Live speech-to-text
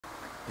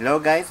Hello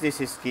guys,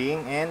 this is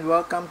King and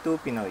welcome to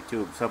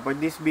Pinoytube. So for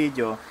this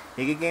video,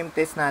 i-game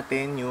test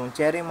natin yung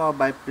Cherry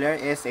Mobile Player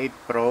S8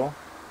 Pro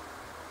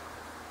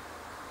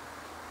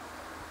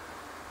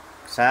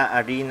sa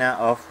Arena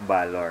of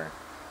Valor.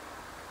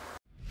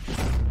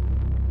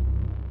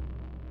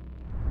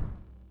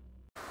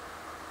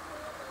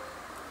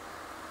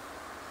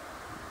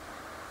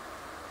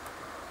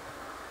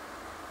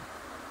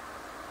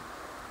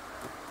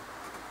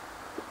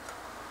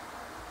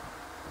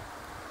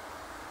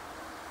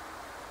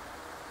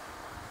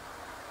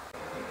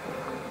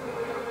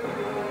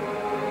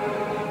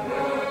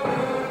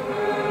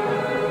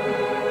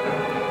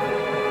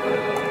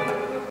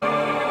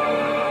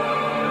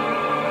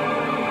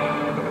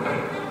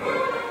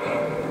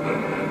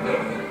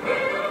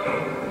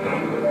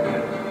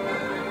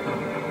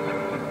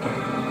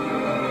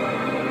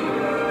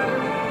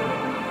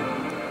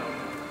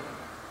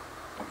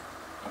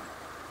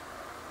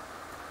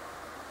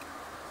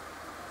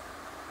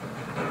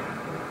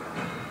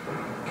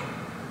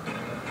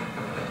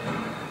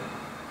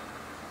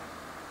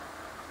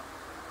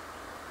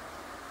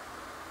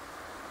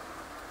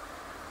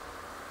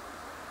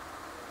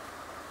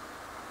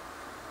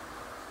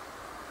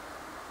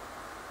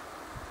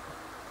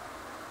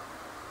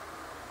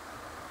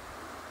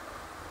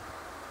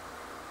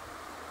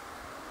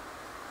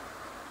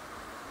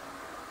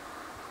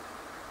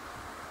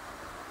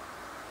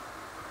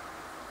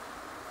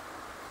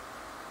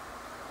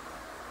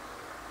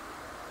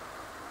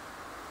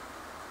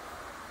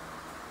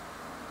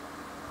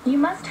 You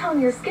must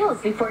hone your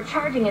skills before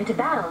charging into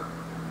battle.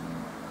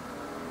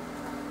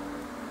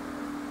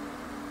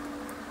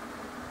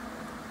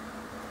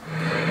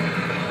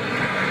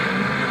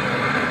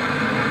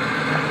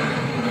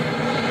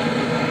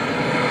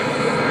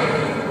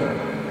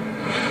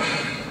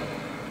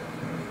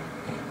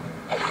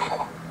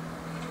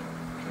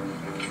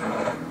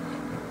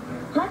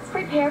 Let's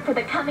prepare for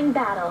the coming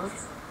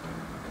battles.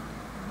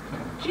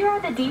 Here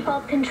are the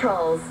default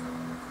controls.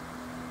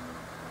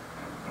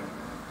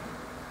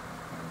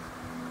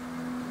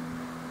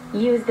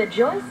 Use the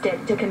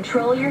joystick to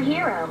control your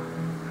hero.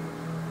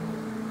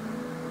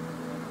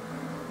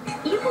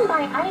 You can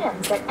buy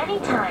items at any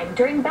time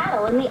during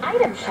battle in the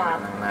item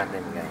shop.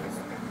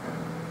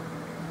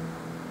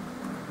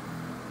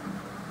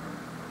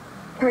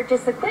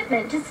 Purchase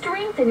equipment to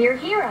strengthen your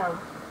hero.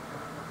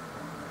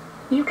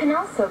 You can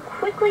also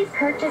quickly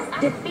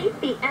defeat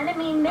the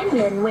enemy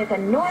minion with a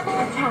normal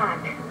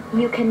attack.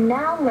 You can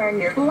now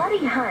learn your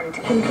Bloody Hunt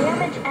can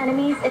damage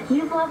enemies if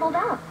you've leveled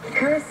up.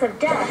 Curse of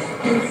Death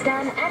can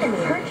stun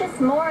enemies.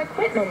 Purchase more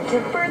equipment to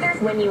further.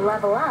 When you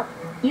level up,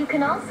 you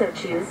can also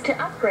choose to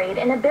upgrade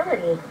an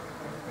ability.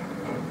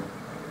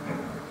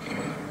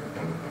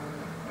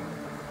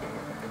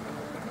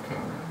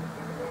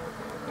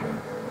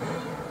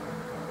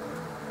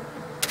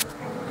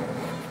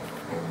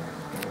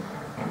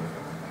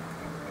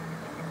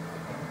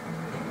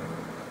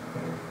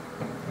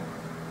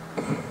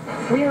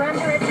 We're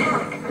under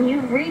attack.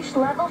 You've reached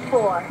level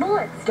 4.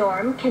 Bullet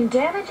Storm can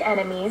damage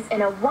enemies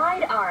in a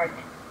wide arc.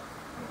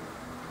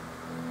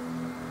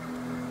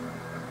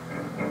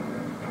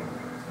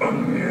 A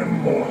mere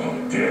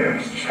mortal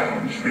dares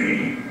challenge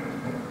me.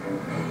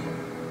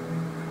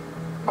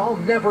 I'll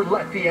never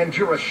let the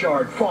Endura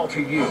Shard fall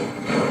to you.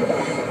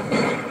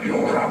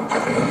 You're out.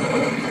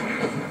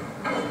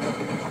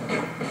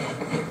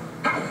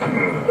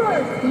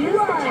 First, use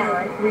the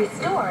talent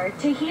Restore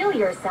to heal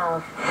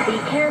yourself. Be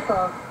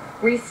careful.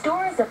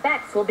 Restore's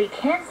effects will be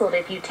cancelled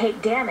if you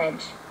take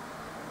damage.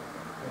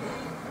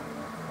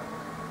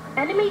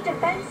 Enemy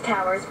defense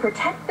towers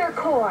protect their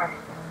core.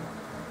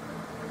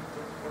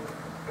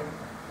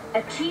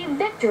 Achieve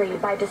victory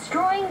by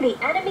destroying the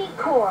enemy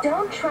core.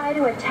 Don't try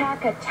to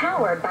attack a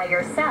tower by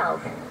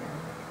yourself.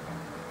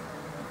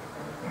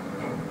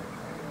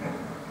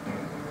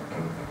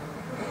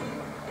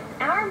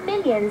 Our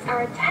minions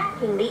are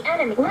attacking the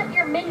enemy. Let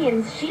your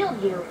minions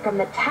shield you from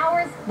the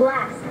tower's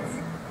blasts.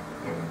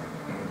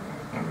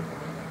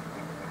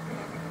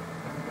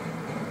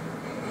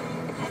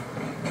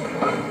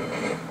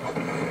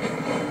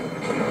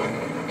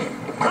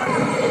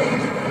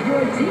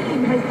 Your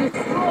team has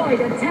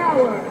destroyed a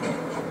tower.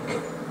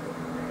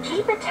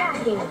 Keep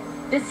attacking.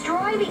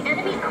 Destroy the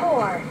enemy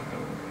core.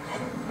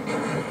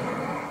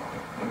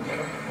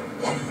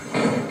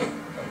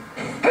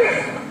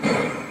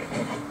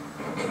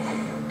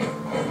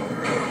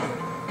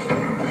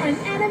 An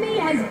enemy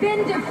has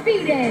been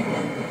defeated.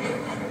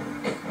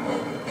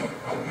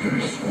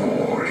 This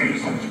war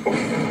isn't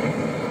over.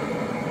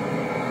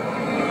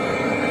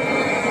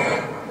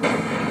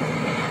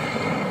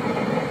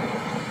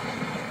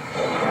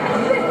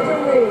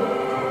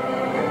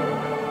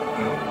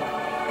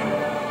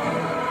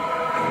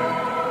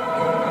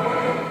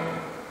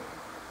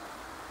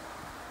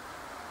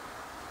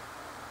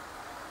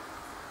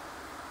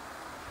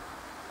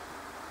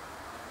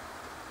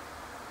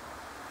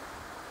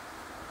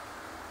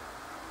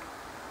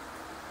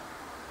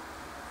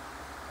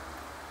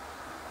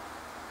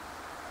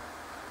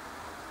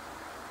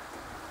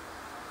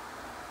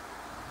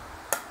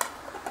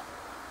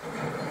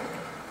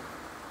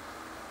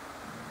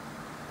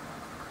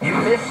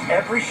 miss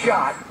every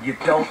shot you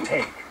don't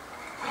take.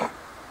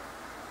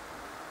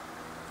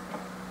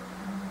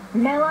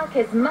 Melok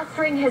is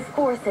mustering his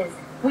forces.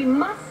 We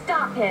must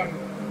stop him.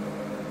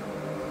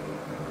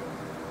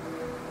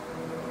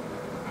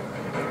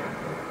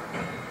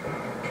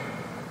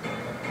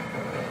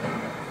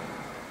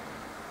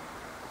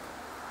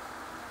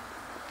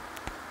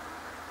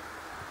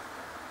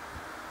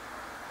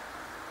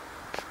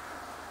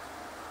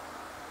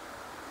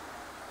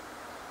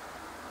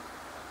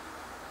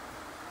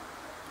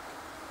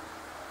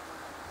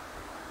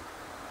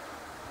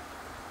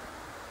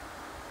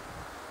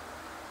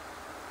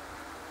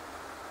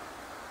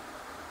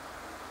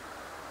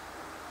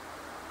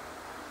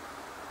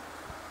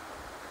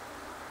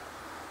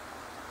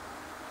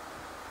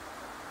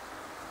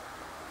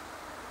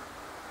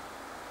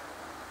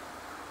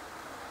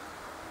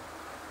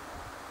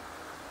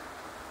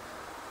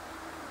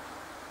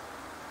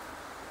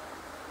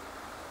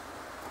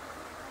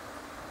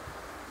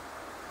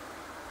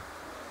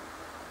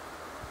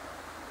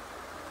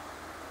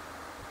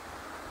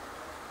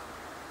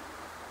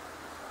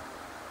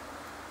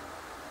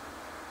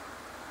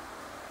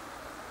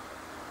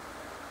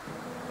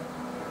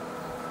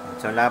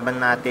 So, laban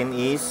natin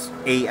is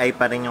AI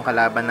pa rin yung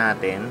kalaban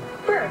natin.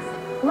 First,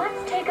 let's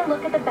take a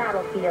look at the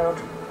battlefield.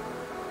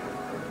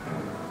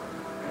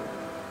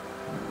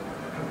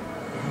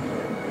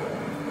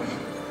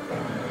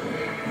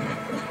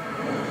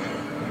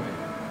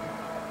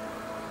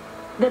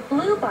 The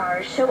blue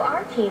bars show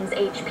our team's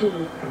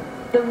HP.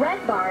 The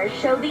red bars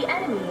show the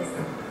enemy's.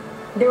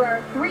 There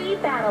are 3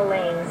 battle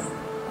lanes.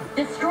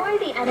 Destroy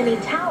the enemy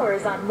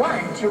towers on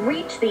one to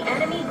reach the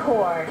enemy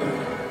core.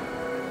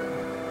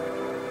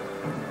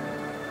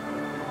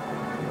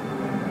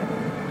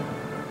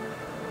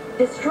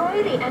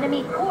 Destroy the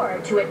enemy core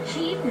to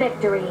achieve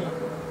victory.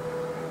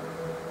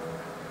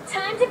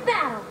 Time to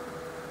battle!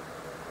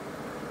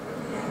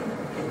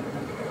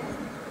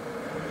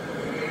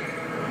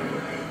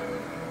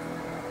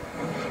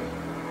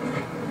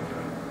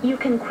 You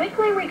can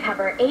quickly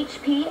recover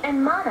HP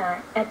and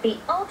mana at the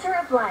Altar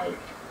of Life.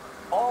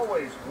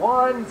 Always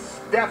one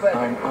step ahead.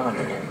 I'm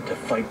honored to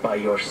fight by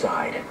your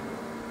side.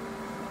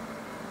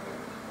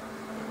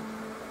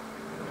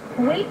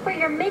 Wait for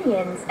your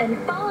minions and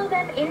follow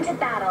them into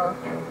battle.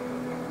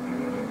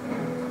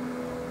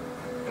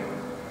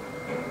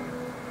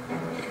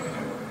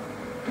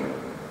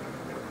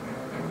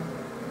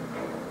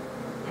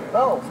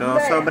 Oh, So,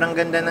 man, sobrang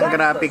ganda ng that's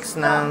graphics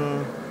the stuff.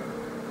 ng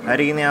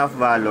Arena of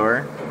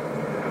Valor.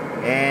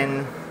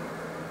 And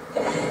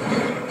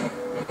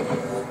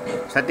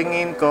sa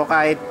tingin ko,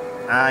 kahit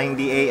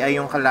hindi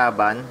AI yung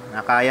kalaban,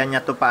 kaya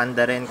niya to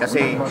paanda rin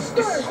kasi Must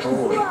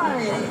destroy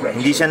these wretched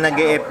hindi siya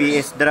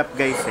nag-FPS drop,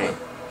 guys, eh.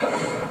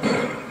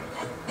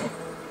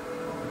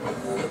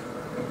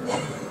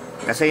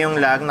 Kasi yung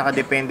lag,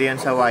 nakadepende yun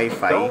sa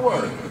Wi-Fi, Don't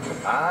worry,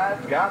 I've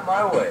got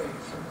my ways.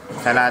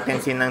 sa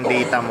latency ng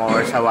data mo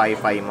or sa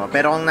Wi-Fi mo.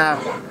 Pero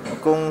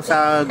kung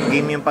sa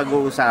game yung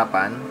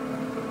pag-uusapan,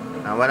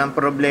 walang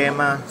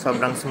problema.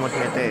 Sobrang smooth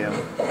nito, eh. Oh.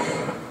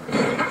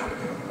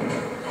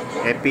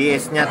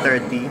 FPS niya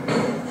 30.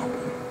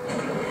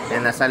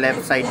 And nasa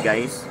left side,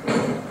 guys.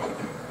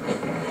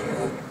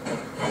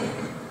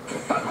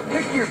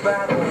 Pick your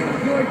battle.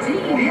 Your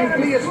team The has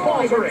enemy is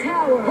destroyed a faltering.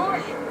 tower.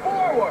 Push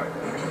forward.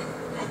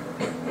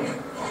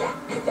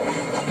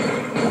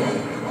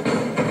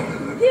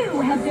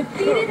 You have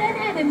defeated an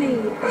enemy.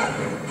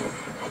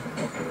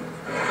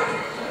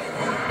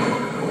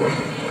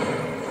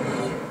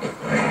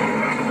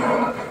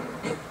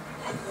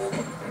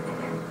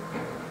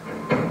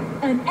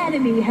 An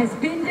enemy has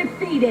been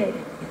defeated.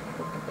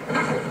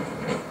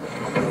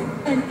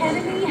 An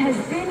enemy has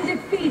been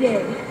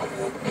defeated.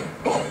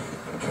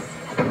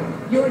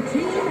 Your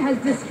team has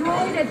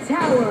destroyed a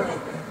tower.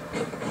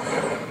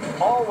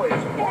 Always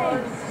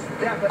one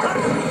step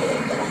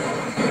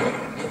ahead.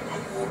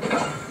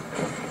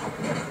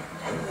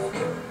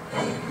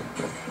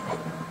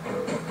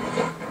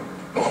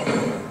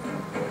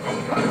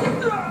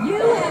 You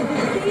have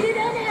defeated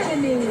an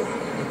enemy.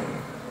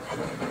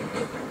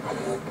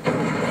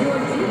 Your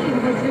team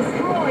has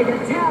destroyed a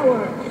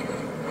tower.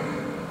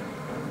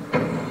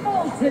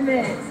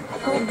 Ultimate.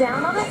 Hold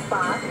down on a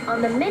spot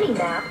on the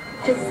mini-map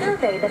to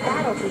survey the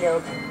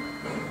battlefield.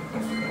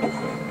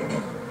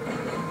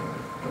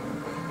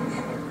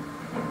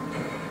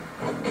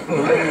 The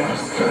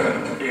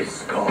master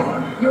is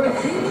gone. Your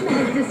team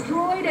has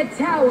destroyed a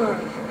tower.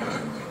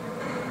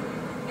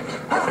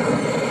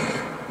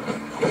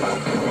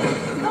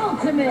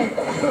 Ultimate.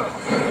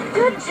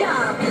 Good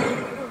job!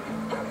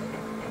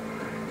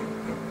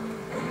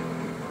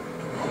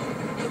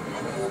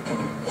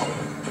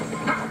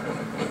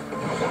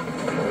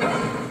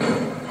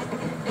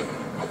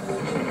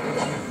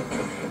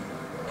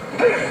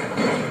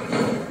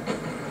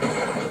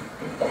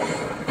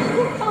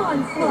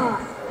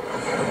 Onslaught.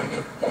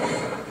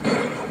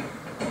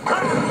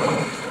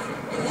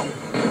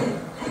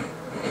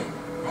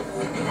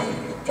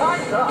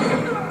 Time's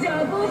up.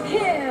 Double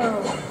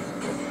kill.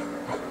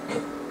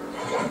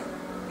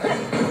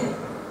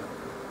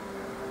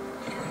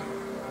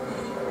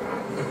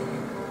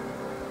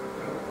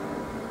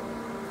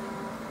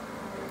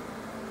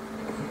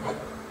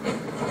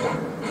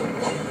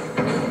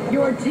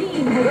 Your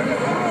team has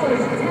destroyed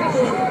a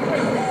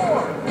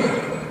tower.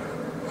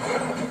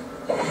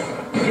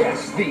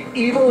 Yes, the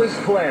evil is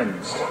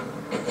cleansed.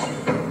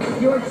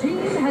 Your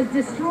team has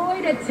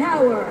destroyed a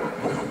tower.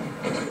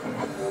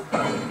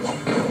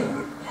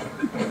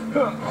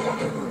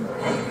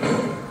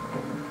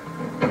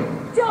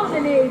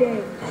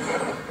 Dominating.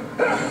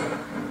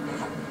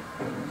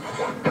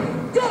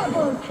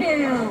 Double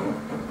kill.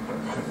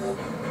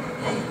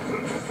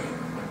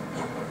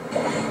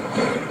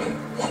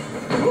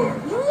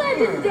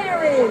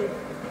 Legendary.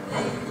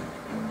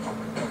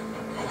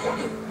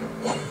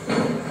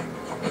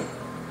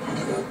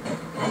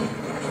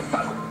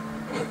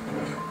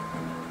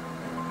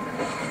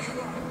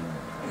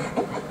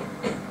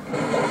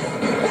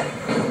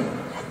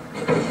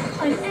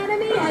 An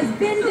enemy has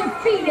been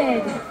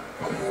defeated.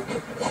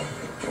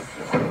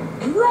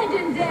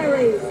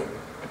 Legendary.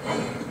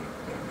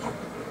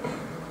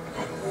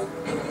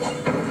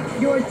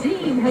 Your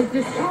team has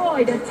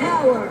destroyed a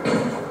tower.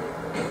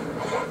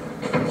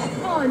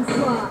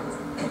 Onslaught.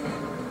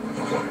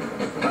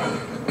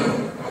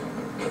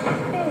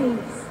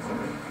 Ace.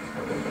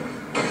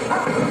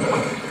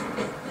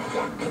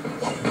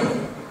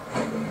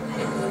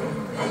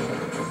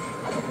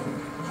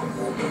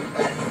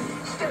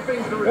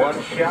 Stepping through.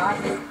 One shot,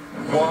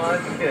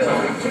 one kill.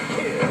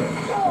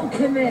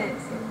 Ultimate.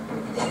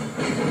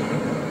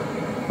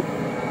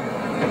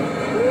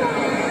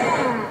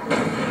 Bloodbath.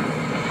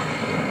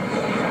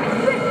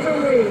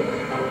 Victory.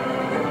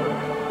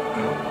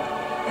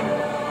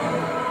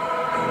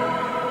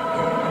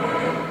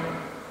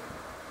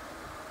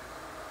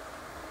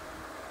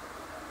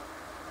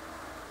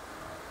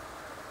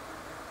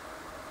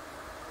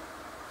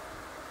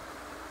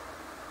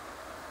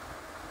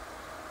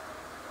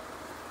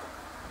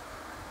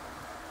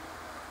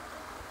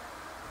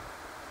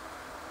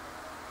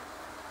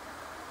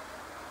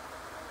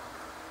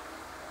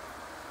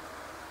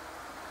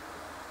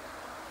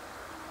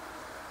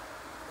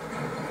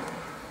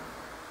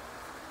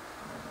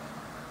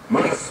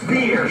 My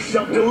spear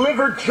shall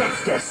deliver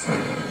justice.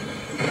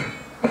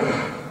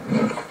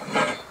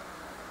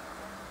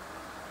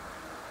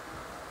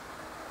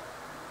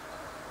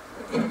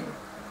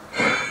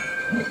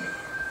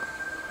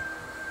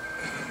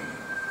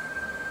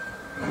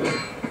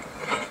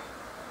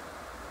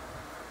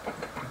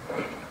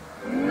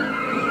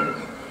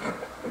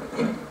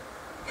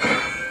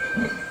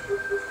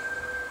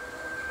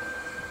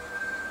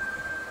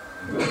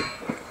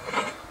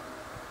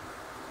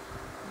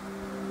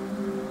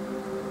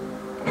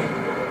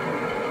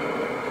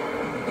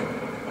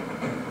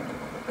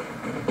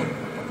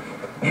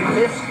 You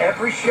miss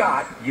every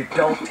shot you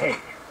don't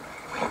take.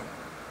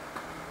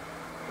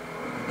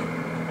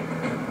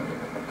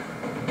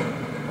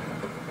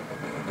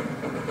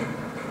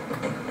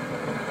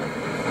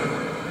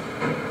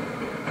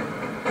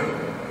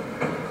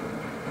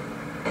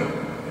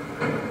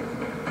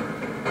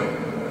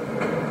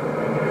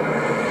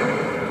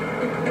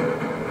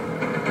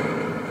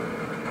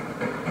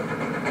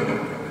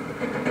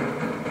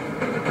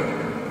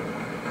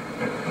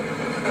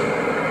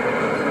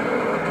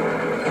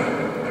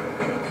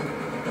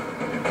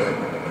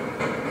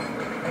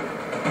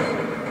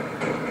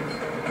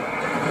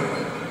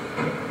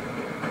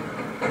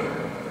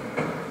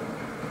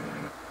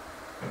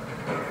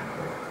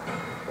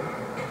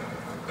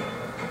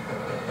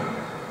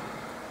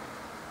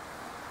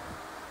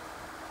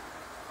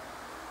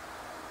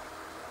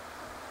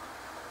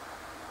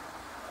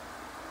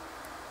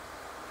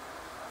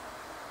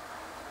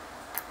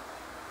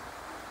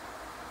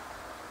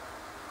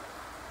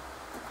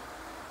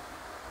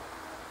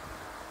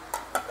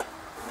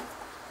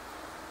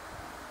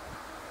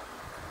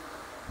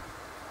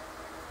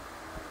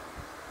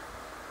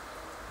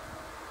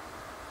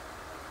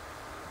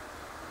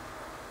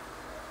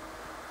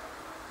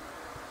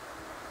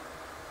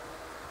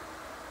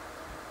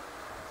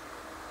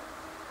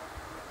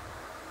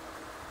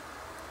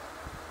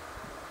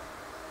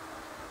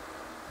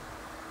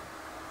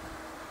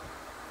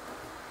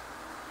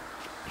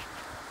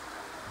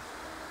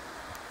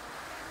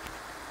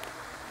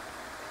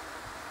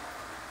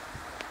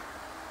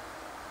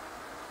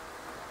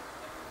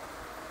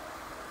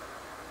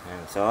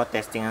 Yan. So,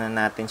 testing na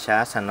natin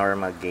siya sa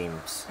normal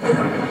games.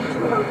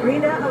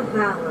 Arena of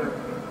Valor.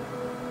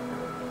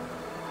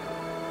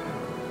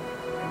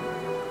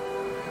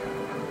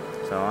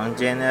 So, ang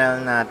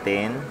general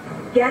natin,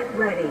 Get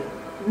ready.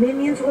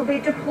 Minions will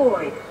be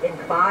deployed in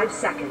 5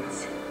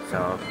 seconds.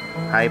 so,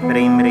 high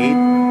frame rate,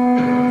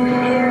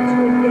 Prepare to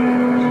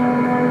engage.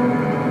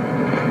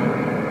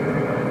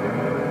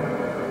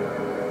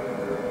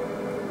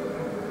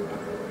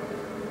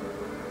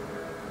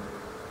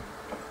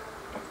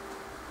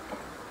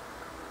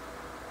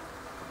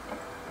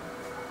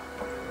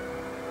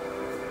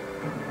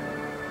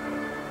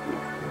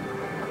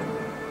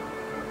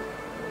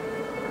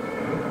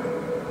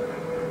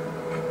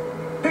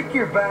 Pick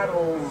your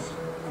battles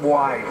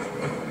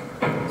wisely.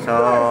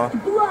 so,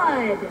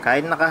 Blood.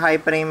 kahit naka high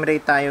frame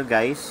rate tayo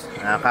guys,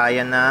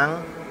 kaya ng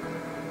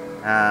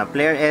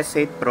Player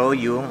S8 Pro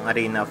yung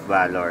Arena of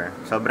Valor.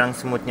 Sobrang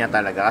smooth niya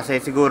talaga. Kasi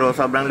siguro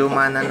sobrang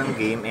luma na ng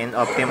game and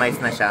optimized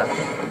na siya.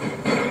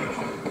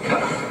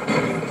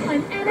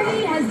 An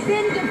enemy has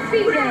been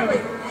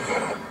defeated.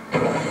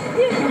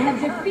 You have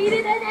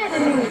defeated an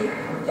enemy.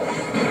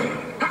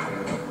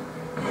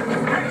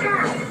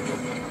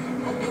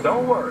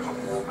 Don't worry,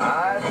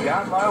 I've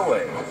got my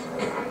way.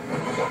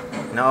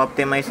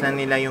 Na-optimize na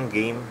nila yung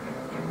game.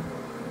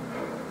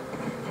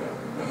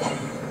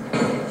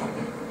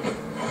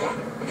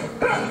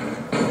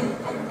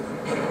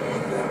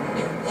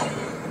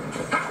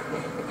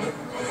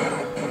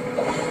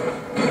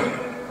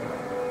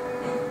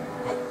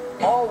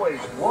 Always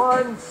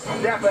one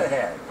step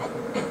ahead.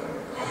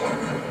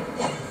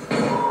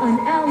 An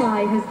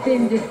ally has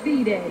been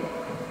defeated.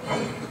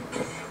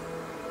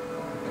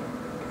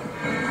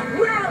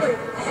 Rally!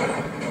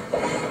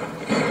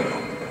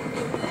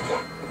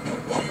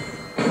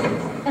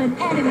 An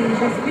enemy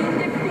has been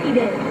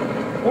defeated.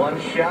 One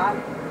shot,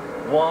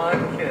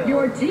 one kill.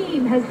 Your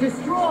team has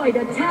destroyed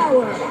a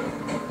tower.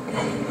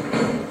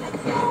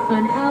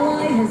 An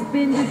ally has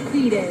been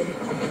defeated.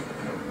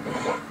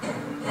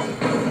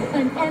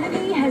 An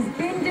enemy has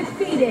been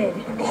defeated.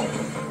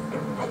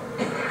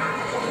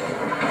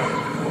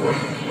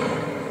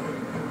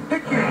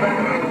 Pick your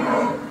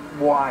battles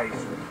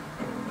wisely.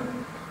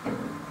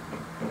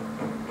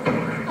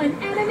 An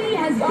enemy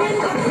has been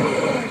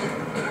defeated.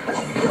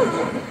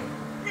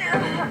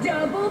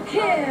 Double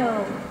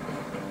kill.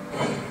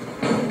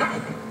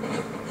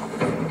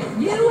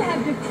 You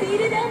have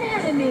defeated an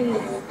enemy.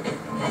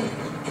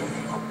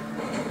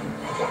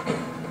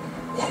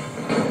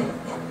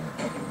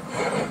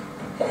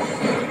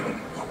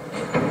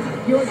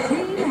 Your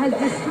team has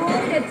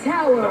destroyed a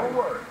tower. Don't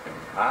worry,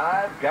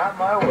 I've got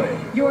my way.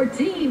 Your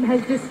team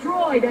has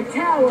destroyed a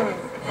tower.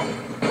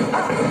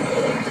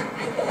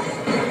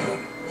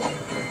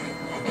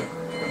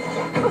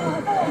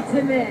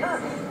 Ultimate.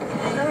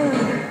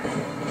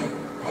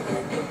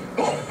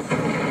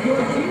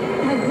 Your team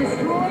has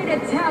destroyed a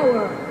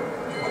tower.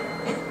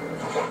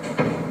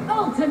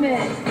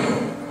 Ultimate.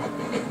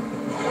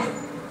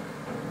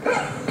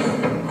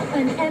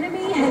 An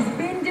enemy has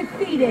been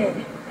defeated.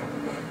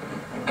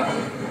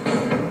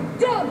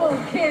 Double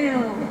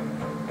kill.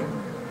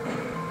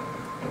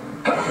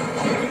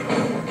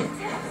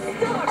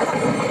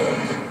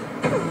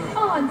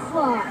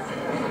 Onslaught.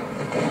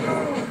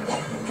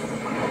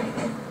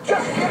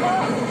 Just give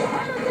up.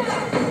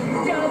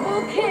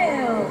 Double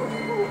kill.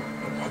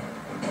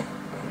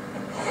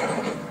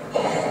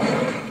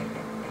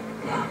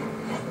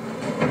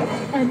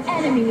 An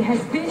enemy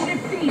has been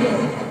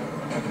defeated.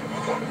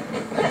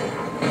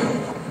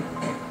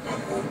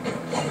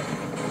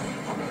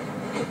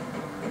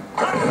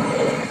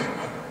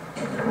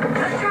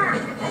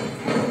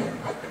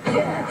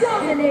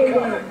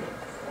 Dominating.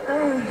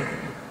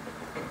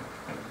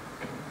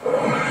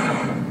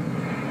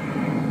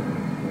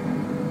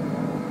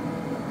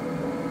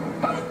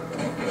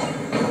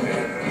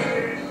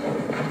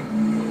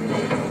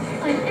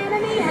 An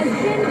enemy has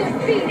been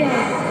defeated.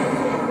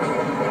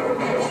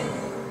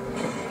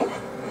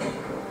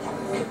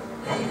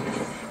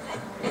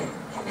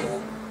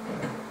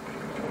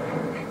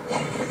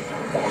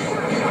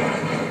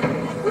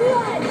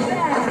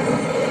 Bloodbath.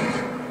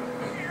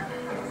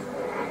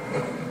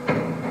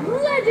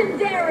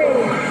 Legendary.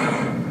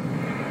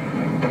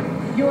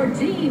 Your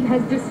team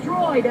has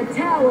destroyed a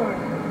tower.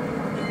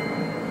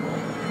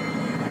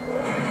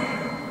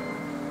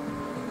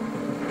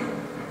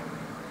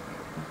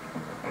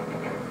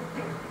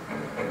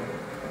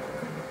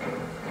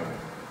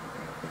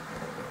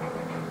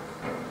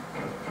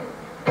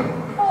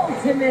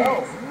 Ultimate.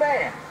 Oh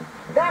man,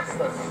 that's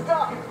the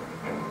stuff.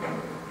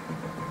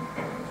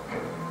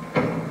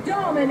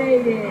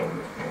 Dominating.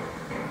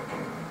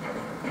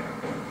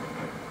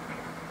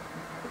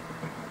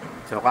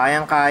 So,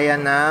 kayang-kaya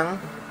ng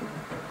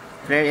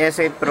Player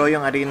S8 Pro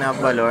yung Arena of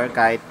Valor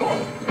kahit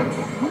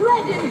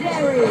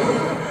Legendary.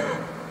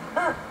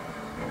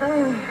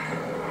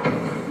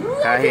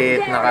 kahit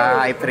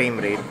naka-high frame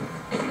rate.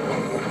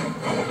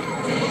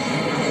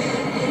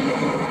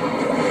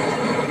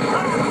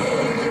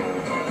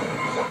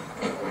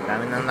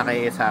 Dami nang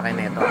nakaiya sa akin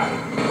nito.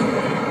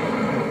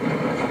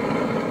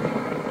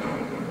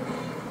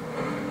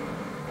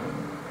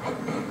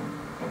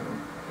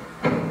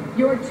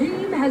 Your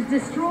team has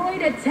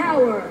destroyed a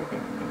tower.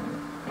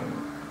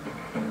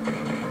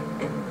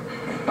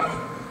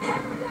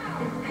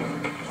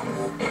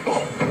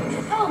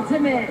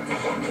 Ultimate.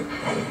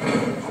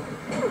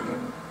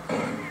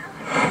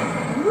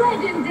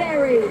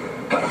 Legendary.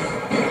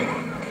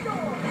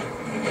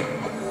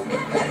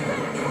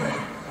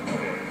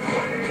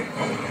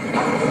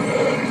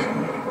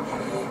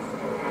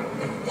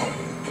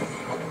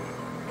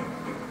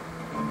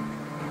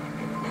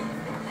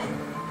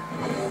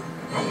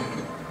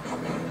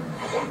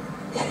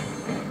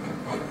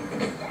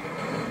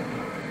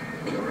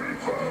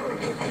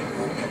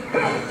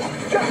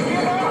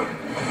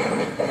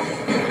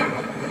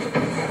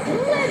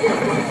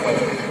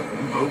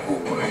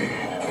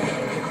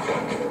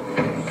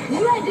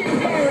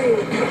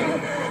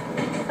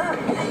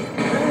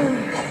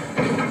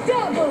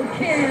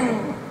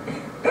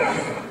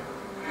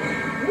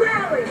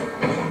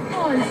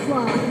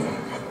 Onslaught.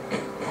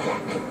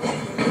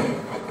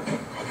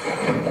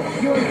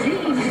 Your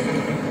team.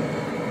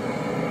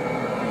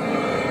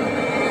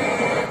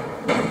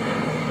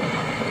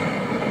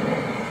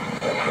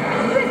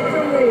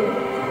 Victory.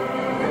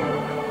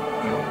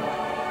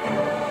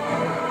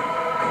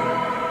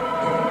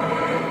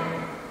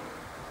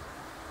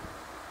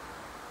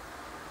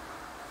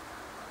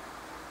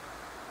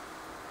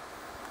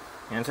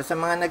 Yan. So, sa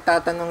mga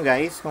nagtatanong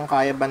guys, kung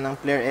kaya ba ng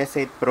Player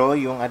S8 Pro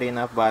yung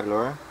Arena of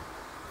Valor,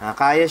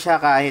 kaya siya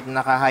kahit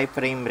naka high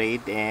frame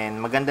rate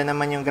and maganda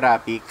naman yung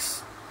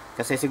graphics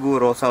kasi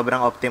siguro sobrang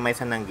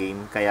optimized ng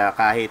game kaya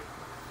kahit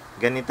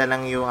ganito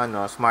lang yung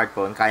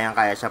smartphone,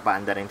 kayang-kaya siya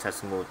paanda rin sa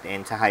smooth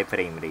and sa high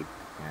frame rate.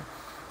 Yan.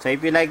 So, if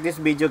you like this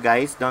video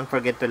guys, don't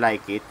forget to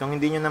like it. Kung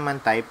hindi nyo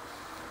naman type,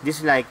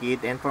 dislike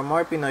it. And for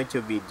more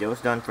Pinoytube videos,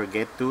 don't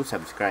forget to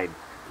subscribe.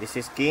 This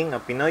is King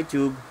of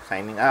Pinoytube,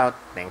 signing out.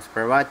 Thanks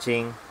for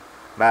watching.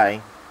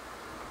 Bye!